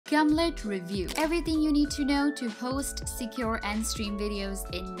Gumlet review. Everything you need to know to host, secure, and stream videos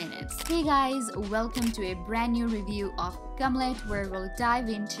in minutes. Hey guys, welcome to a brand new review of Gumlet, where we'll dive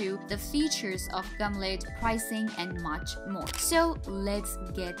into the features of Gumlet, pricing, and much more. So let's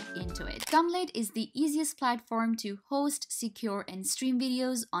get into it. Gumlet is the easiest platform to host, secure, and stream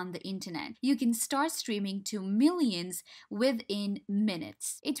videos on the internet. You can start streaming to millions within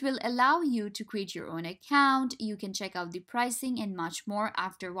minutes. It will allow you to create your own account. You can check out the pricing and much more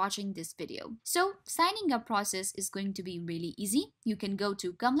after watching this video. So signing up process is going to be really easy. You can go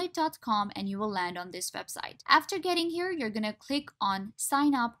to gumlet.com and you will land on this website. After getting here, you're gonna click on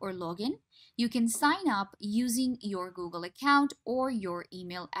sign up or login. You can sign up using your Google account or your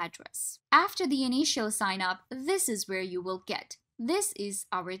email address. After the initial sign up, this is where you will get. This is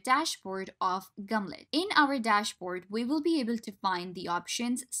our dashboard of Gumlet. In our dashboard, we will be able to find the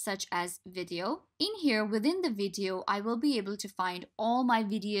options such as video. In here, within the video, I will be able to find all my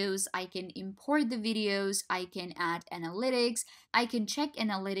videos. I can import the videos, I can add analytics, I can check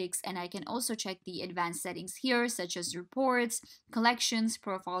analytics, and I can also check the advanced settings here, such as reports, collections,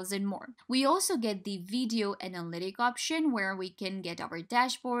 profiles, and more. We also get the video analytic option where we can get our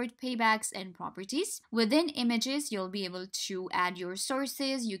dashboard, paybacks, and properties. Within images, you'll be able to add your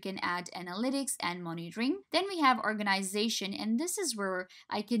sources, you can add analytics and monitoring. Then we have organization, and this is where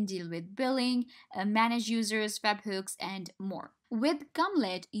I can deal with billing, manage users, webhooks, and more. With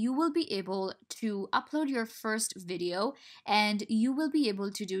Gumlet, you will be able to upload your first video and you will be able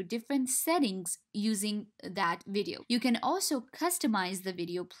to do different settings using that video. You can also customize the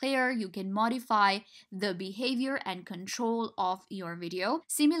video player, you can modify the behavior and control of your video.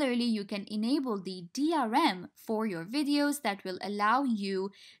 Similarly, you can enable the DRM for your videos that will allow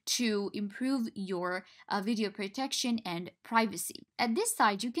you to improve your video protection and privacy. At this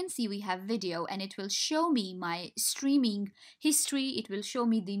side, you can see we have video and it will show me my streaming history. It will show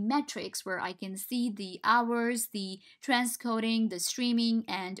me the metrics where I can see the hours, the transcoding, the streaming,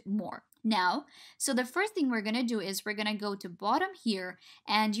 and more. Now, so the first thing we're going to do is we're going to go to bottom here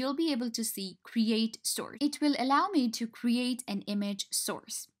and you'll be able to see create source. It will allow me to create an image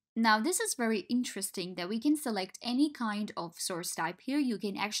source. Now, this is very interesting that we can select any kind of source type here. You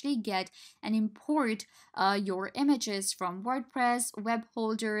can actually get and import your images from WordPress, web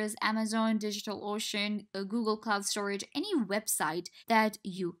holders, Amazon, DigitalOcean, Google Cloud Storage, any website that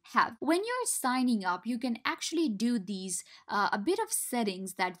you have. When you're signing up, you can actually do these a bit of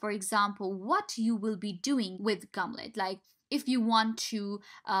settings that, for example, what you will be doing with Gumlet, like if you want to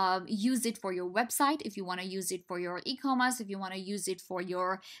use it for your website, if you want to use it for your e-commerce, if you want to use it for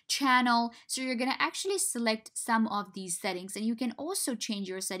your channel. So you're going to actually select some of these settings, and you can also change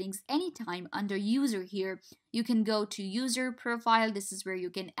your settings anytime under user here. You can go to user profile. This is where you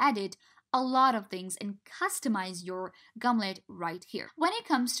can edit a lot of things and customize your Gumlet right here. When it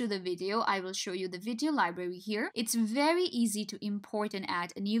comes to the video, I will show you the video library here. It's very easy to import and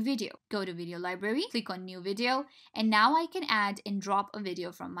add a new video. Go to video library, click on new video, and now I can add and drop a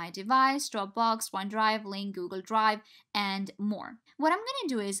video from my device, Dropbox, OneDrive, Link, Google Drive, and more. What I'm going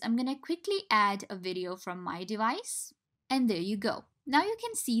to do is I'm going to quickly add a video from my device, and there you go. Now you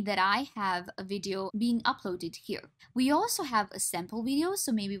can see that I have a video being uploaded here. We also have a sample video,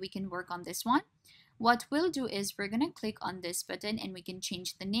 so maybe we can work on this one. What we'll do is we're going to click on this button and we can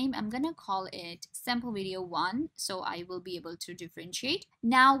change the name. I'm going to call it sample video 1, so I will be able to differentiate.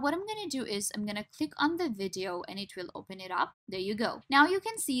 Now what I'm going to do is I'm going to click on the video and it will open it up. There you go. Now you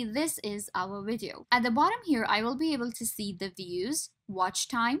can see this is our video. At the bottom here, I will be able to see the views, watch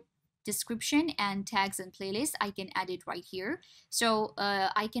time, description, and tags and playlists. I can add it right here. So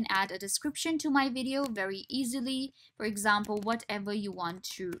I can add a description to my video very easily. For example, whatever you want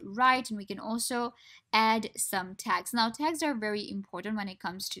to write, and we can also add some tags. Now tags are very important when it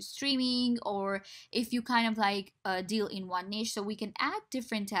comes to streaming, or if you kind of like deal in one niche. So we can add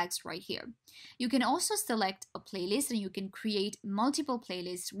different tags right here. You can also select a playlist and you can create multiple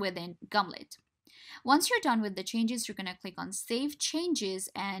playlists within Gumlet. Once you're done with the changes, you're going to click on Save Changes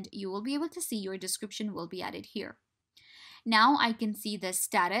and you will be able to see your description will be added here. Now I can see the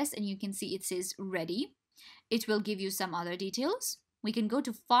status and you can see it says ready. It will give you some other details. We can go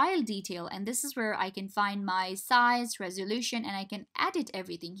to File Detail and this is where I can find my size, resolution, and I can edit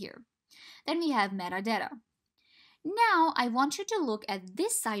everything here. Then we have metadata. Now I want you to look at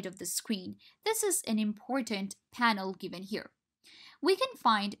this side of the screen. This is an important panel given here. We can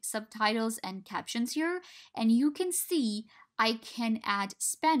find subtitles and captions here, and you can see I can add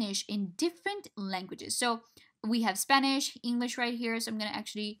Spanish in different languages. So we have Spanish, English right here, so I'm going to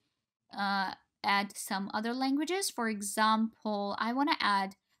actually add some other languages. For example, I want to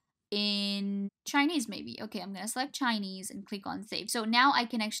add in Chinese maybe. Okay, I'm gonna select Chinese and click on save. So now I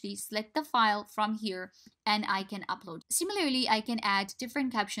can actually select the file from here and I can upload. Similarly, I can add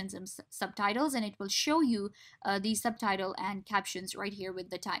different captions and subtitles, and it will show you the subtitle and captions right here with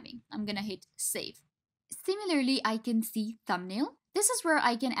the timing. I'm gonna hit save. Similarly, I can see thumbnail. This is where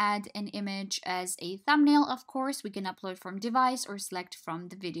I can add an image as a thumbnail. Of course, we can upload from device or select from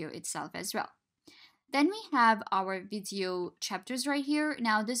the video itself as well. Then we have our video chapters right here.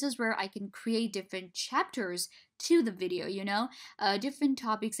 Now this is where I can create different chapters to the video, different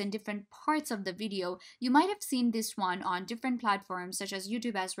topics and different parts of the video. You might have seen this one on different platforms such as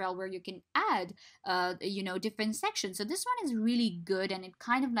YouTube as well, where you can add, different sections. So this one is really good, and it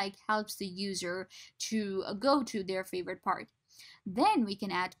kind of like helps the user to go to their favorite part. Then we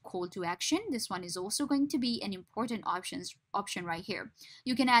can add call to action. This one is also going to be an important option right here.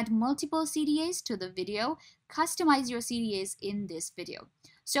 You can add multiple CTAs to the video, customize your CTAs in this video.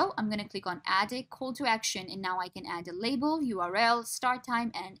 So I'm going to click on add a call to action, and now I can add a label, URL, start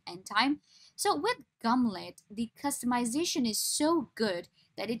time, and end time. So with Gumlet, the customization is so good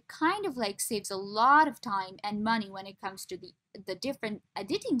that it kind of like saves a lot of time and money when it comes to the different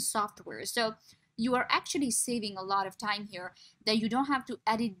editing software. So you are actually saving a lot of time here, that you don't have to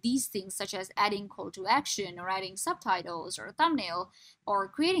edit these things such as adding call to action or adding subtitles or thumbnail or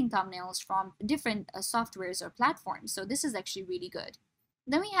creating thumbnails from different softwares or platforms. So this is actually really good.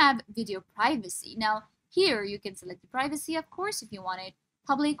 Then we have video privacy. Now here you can select the privacy, of course, if you want it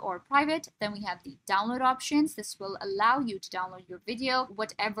public or private. Then we have the download options. This will allow you to download your video.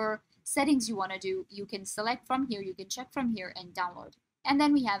 Whatever settings you want to do, you can select from here, you can check from here and download. And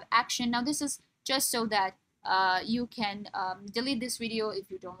then we have action. Now this is just so that you can delete this video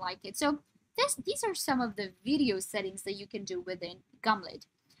if you don't like it. So these are some of the video settings that you can do within Gumlet.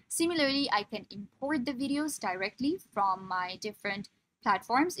 Similarly, I can import the videos directly from my different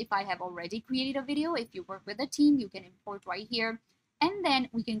platforms. If I have already created a video, if you work with a team, you can import right here. And then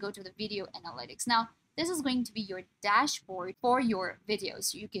we can go to the video analytics. Now, this is going to be your dashboard for your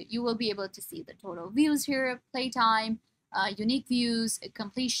videos. You will be able to see the total views here, playtime, unique views,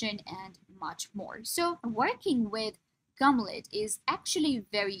 completion, and much more. So working with Gumlet is actually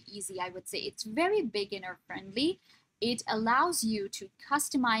very easy, I would say. It's very beginner friendly. It allows you to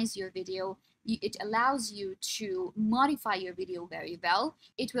customize your video. It allows you to modify your video very well.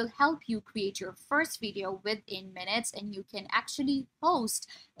 It will help you create your first video within minutes, and you can actually host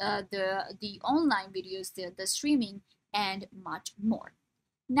the online videos, the streaming, and much more.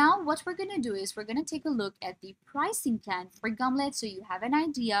 Now what we're going to do is we're going to take a look at the pricing plan for Gumlet so you have an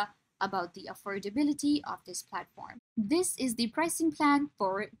idea about the affordability of this platform. This is the pricing plan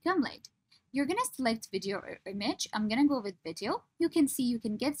for Gumlet. You're going to select video or image. I'm going to go with video. You can see you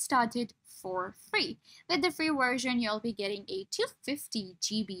can get started for free. With the free version, you'll be getting a 250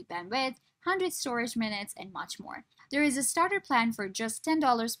 GB bandwidth, 100 storage minutes, and much more. There is a starter plan for just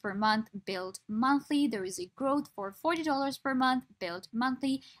 $10 per month, billed monthly. There is a growth for $40 per month, billed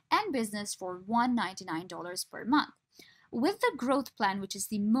monthly, and business for $199 per month. With the growth plan, which is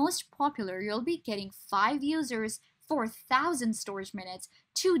the most popular, you'll be getting 5 users, 4,000 storage minutes,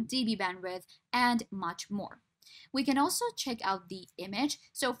 2 GB bandwidth, and much more. We can also check out the image.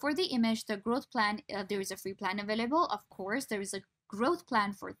 So for the image, the growth plan, there is a free plan available. Of course, there is a growth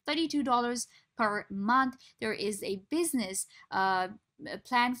plan for $32 per month. There is a business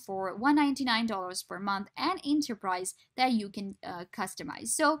plan for $199 per month, and enterprise that you can customize.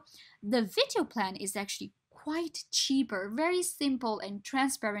 So the video plan is actually quite cheaper, very simple and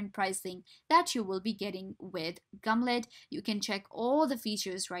transparent pricing that you will be getting with Gumlet. You can check all the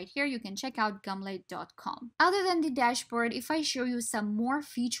features right here. You can check out gumlet.com. Other than the dashboard, if I show you some more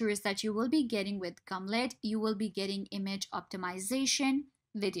features that you will be getting with Gumlet, you will be getting image optimization,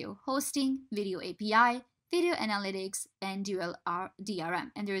 video hosting, video API, video analytics, and dual DRM.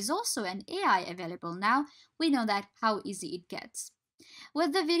 And there is also an AI available now. We know that how easy it gets.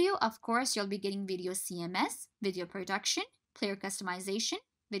 With the video, of course, you'll be getting video CMS, video production, player customization,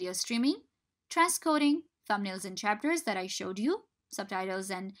 video streaming, transcoding, thumbnails and chapters that I showed you, subtitles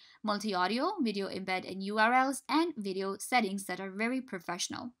and multi-audio, video embed and URLs, and video settings that are very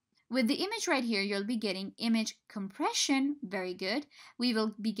professional. With the image right here, you'll be getting image compression, very good. We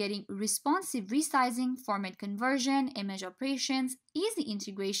will be getting responsive resizing, format conversion, image operations, easy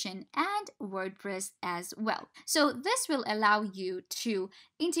integration, and WordPress as well. So this will allow you to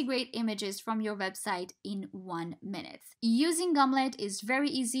integrate images from your website in 1 minute. Using Gumlet is very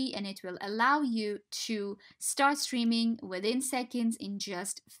easy, and it will allow you to start streaming within seconds in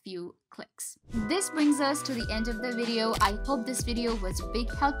just few clicks. This brings us to the end of the video. I hope this video was a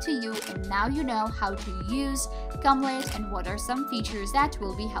big help to you, and now you know how to use Gumlet and what are some features that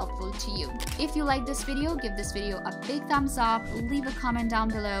will be helpful to you. If you like this video, give this video a big thumbs up, leave a comment down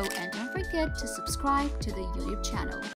below, and don't forget to subscribe to the YouTube channel.